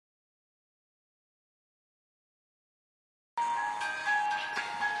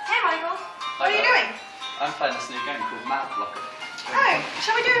playing this new game called Map Blocker. Oh,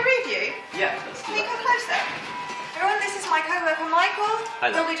 shall we do a review? Yeah, let's do Can you that. come closer? Everyone, this is my co-worker Michael.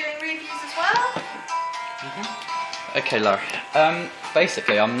 He'll be doing reviews as well. Okay, Laura.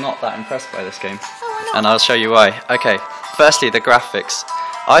 Basically, I'm not that impressed by this game. Oh, why not? And I'll show you why. Okay, firstly, the graphics.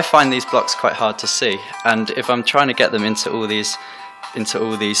 I find these blocks quite hard to see, and if I'm trying to get them into all these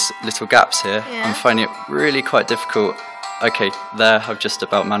little gaps here, Yeah. I'm finding it really quite difficult. Okay, there, I've just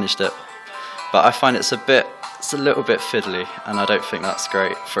about managed it. But I find it's a little bit fiddly, and I don't think that's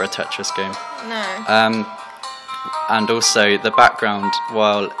great for a Tetris game. No. And also the background,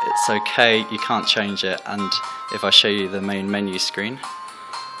 while it's okay, you can't change it. And if I show you the main menu screen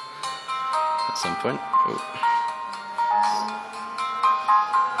at some point. Ooh.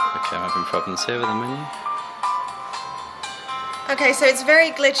 Okay, I'm having problems here with the menu. Okay, so it's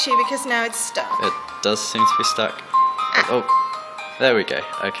very glitchy because now it's stuck. It does seem to be stuck. Oh, there we go.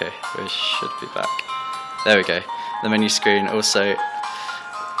 Okay, we should be back. There we go. The menu screen also,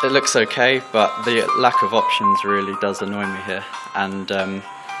 it looks okay, but the lack of options really does annoy me here. And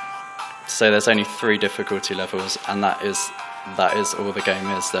so there's only 3 difficulty levels, and that is all the game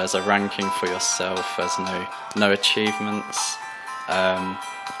is. There's a ranking for yourself. There's no achievements.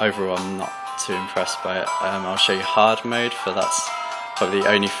 Overall, I'm not too impressed by it. I'll show you hard mode, for that's probably the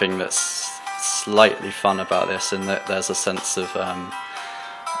only thing that's slightly fun about this, in that there's a sense of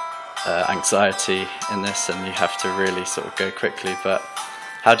anxiety in this, and you have to really sort of go quickly. But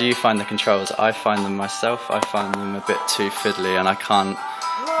how do you find the controls? I find them myself. I find them a bit too fiddly, and I can't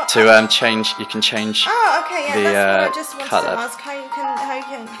change. You can change. Oh, okay, yeah, that's what I just wanted colour. to ask. How you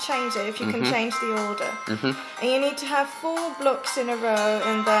can change it, if you can change the order. And you need to have 4 blocks in a row,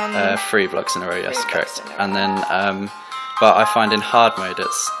 and then 3 blocks in a row. Yes, 3 blocks correct. in a row. And then, but I find in hard mode,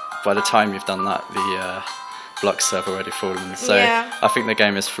 it's by the time you've done that, the blocks have already fallen. So Yeah. I think the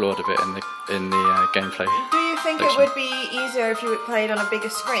game is flawed a bit in the gameplay. Do you think it would be easier if you would play it on a bigger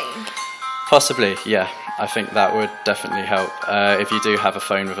screen? Possibly, yeah. I think that would definitely help. If you do have a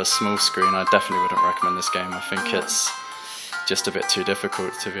phone with a small screen, I definitely wouldn't recommend this game. I think it's just a bit too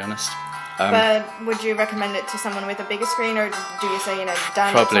difficult, to be honest. But would you recommend it to someone with a bigger screen, or do you say,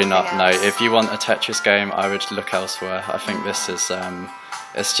 download Probably not, something no. else? If you want a Tetris game, I would look elsewhere. I think this is,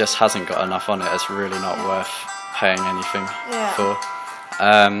 it just hasn't got enough on it. It's really not worth paying anything for.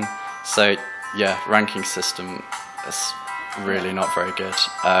 So, yeah, ranking system is really not very good.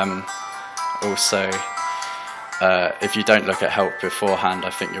 Also, if you don't look at help beforehand, I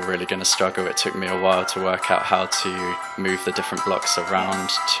think you're really going to struggle. It took me a while to work out how to move the different blocks around,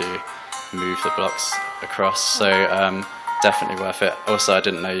 to move the blocks across, so definitely worth it. Also, I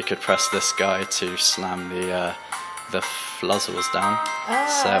didn't know you could press this guy to slam the fluzzles down.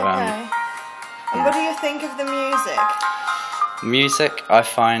 Okay. And what do you think of the music? Music, I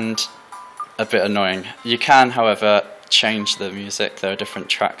find a bit annoying. You can, however, change the music. There are different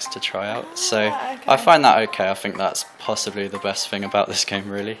tracks to try out, so I find that okay. I think that's possibly the best thing about this game,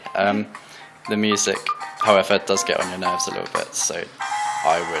 really. The music, however, does get on your nerves a little bit, so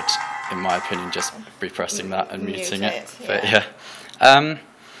I would, in my opinion, just be pressing that and muting it. But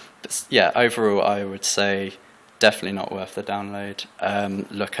yeah, overall, I would say definitely not worth the download.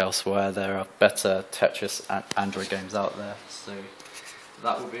 Look elsewhere. There are better Tetris and Android games out there. So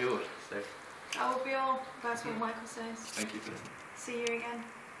that will be all. So That will be all. That's what Michael says. thank you for See you again.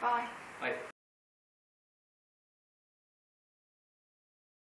 Bye. Bye.